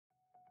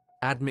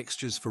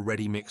Admixtures for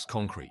ready-mix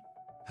concrete.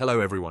 Hello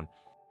everyone.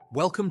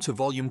 Welcome to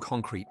Volume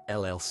Concrete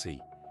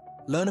LLC.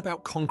 Learn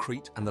about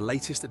concrete and the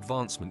latest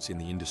advancements in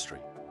the industry.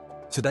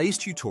 Today's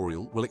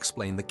tutorial will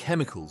explain the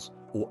chemicals,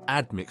 or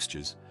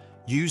admixtures,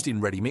 used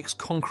in ready-mix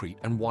concrete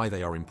and why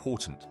they are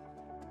important.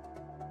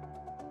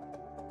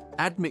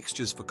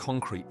 Admixtures for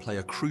concrete play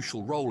a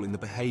crucial role in the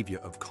behavior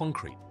of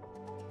concrete.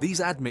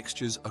 These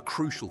admixtures are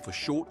crucial for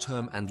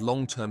short-term and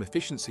long-term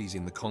efficiencies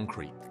in the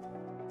concrete.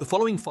 The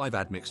following 5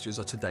 admixtures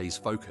are today's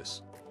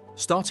focus,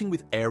 starting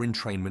with air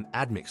entrainment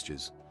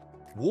admixtures,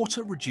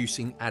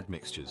 water-reducing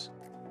admixtures,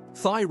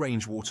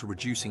 thigh-range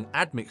water-reducing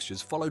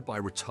admixtures followed by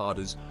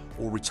retarders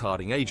or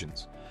retarding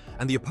agents,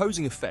 and the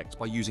opposing effect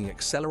by using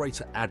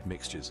accelerator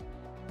admixtures.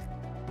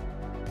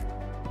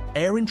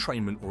 Air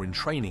entrainment or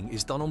entraining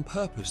is done on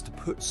purpose to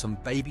put some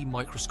baby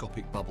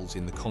microscopic bubbles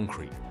in the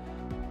concrete.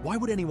 Why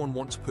would anyone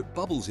want to put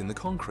bubbles in the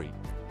concrete?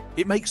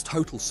 It makes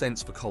total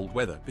sense for cold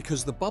weather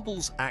because the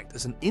bubbles act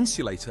as an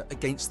insulator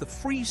against the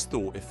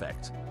freeze-thaw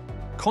effect.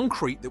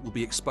 Concrete that will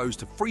be exposed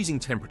to freezing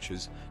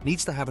temperatures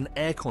needs to have an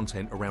air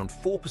content around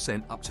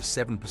 4% up to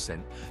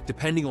 7%,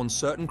 depending on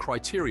certain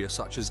criteria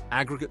such as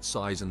aggregate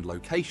size and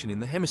location in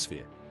the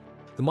hemisphere.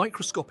 The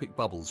microscopic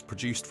bubbles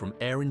produced from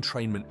air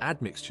entrainment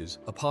admixtures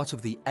are part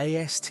of the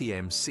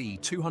ASTM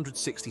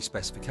C260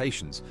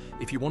 specifications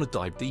if you want to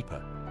dive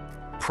deeper.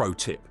 Pro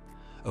tip: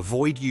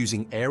 avoid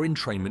using air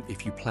entrainment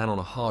if you plan on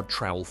a hard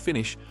trowel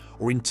finish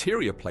or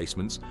interior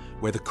placements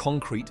where the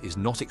concrete is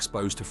not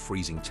exposed to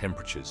freezing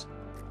temperatures.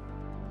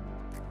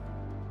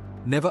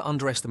 Never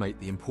underestimate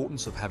the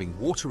importance of having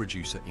water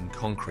reducer in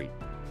concrete.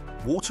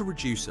 Water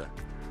reducer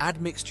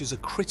admixtures are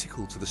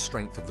critical to the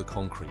strength of the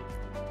concrete.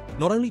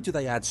 Not only do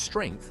they add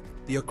strength,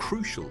 they are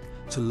crucial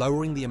to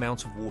lowering the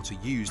amount of water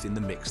used in the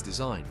mix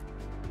design.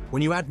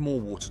 When you add more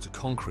water to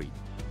concrete,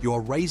 you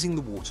are raising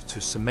the water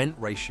to cement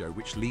ratio,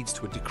 which leads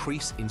to a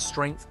decrease in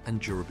strength and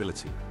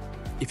durability.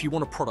 If you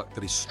want a product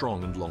that is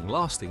strong and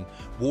long-lasting,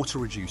 water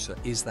reducer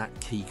is that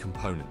key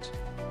component.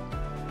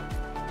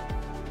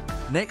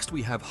 Next,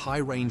 we have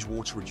high-range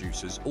water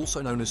reducers,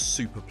 also known as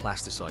super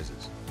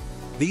plasticizers.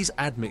 These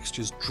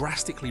admixtures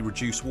drastically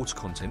reduce water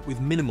content with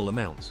minimal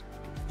amounts.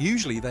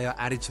 Usually, they are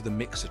added to the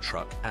mixer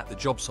truck at the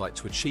job site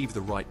to achieve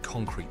the right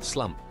concrete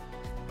slump.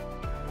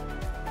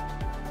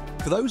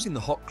 For those in the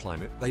hot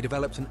climate, they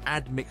developed an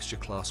admixture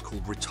class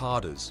called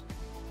retarders.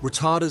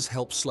 Retarders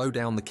help slow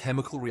down the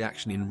chemical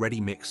reaction in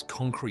ready-mix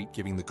concrete,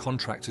 giving the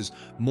contractors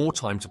more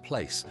time to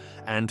place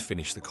and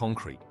finish the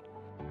concrete.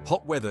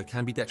 Hot weather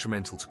can be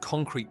detrimental to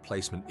concrete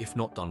placement if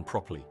not done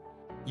properly.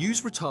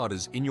 Use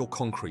retarders in your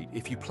concrete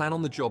if you plan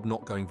on the job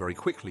not going very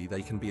quickly.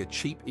 They can be a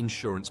cheap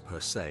insurance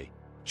per se.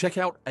 Check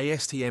out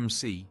ASTM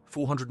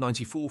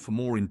C494 for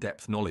more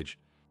in-depth knowledge.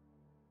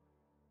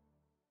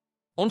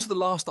 On to the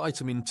last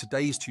item in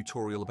today's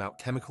tutorial about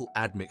chemical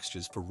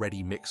admixtures for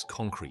ready-mix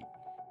concrete.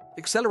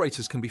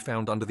 Accelerators can be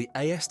found under the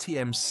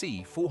ASTM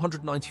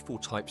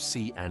C494 type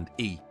C and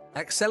E.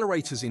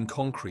 Accelerators in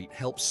concrete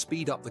help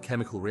speed up the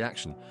chemical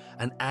reaction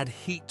and add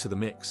heat to the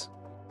mix.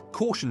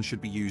 Caution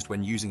should be used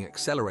when using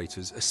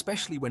accelerators,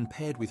 especially when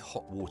paired with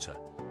hot water.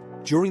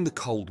 During the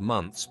cold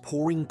months,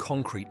 pouring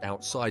concrete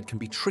outside can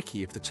be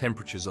tricky if the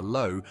temperatures are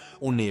low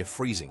or near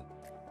freezing.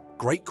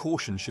 Great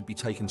caution should be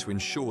taken to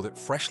ensure that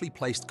freshly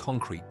placed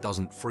concrete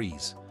doesn't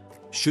freeze.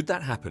 Should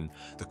that happen,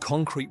 the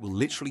concrete will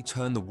literally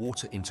turn the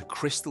water into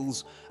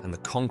crystals and the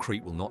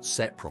concrete will not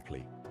set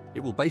properly.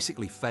 It will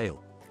basically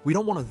fail. We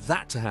don't want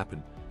that to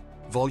happen.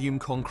 Volume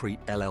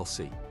Concrete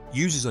LLC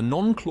uses a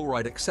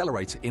non-chloride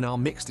accelerator in our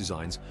mix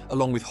designs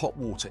along with hot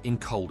water in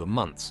colder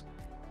months.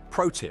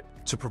 Pro tip: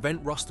 to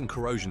prevent rust and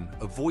corrosion,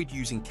 avoid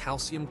using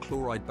calcium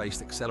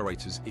chloride-based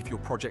accelerators if your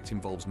project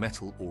involves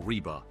metal or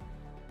rebar.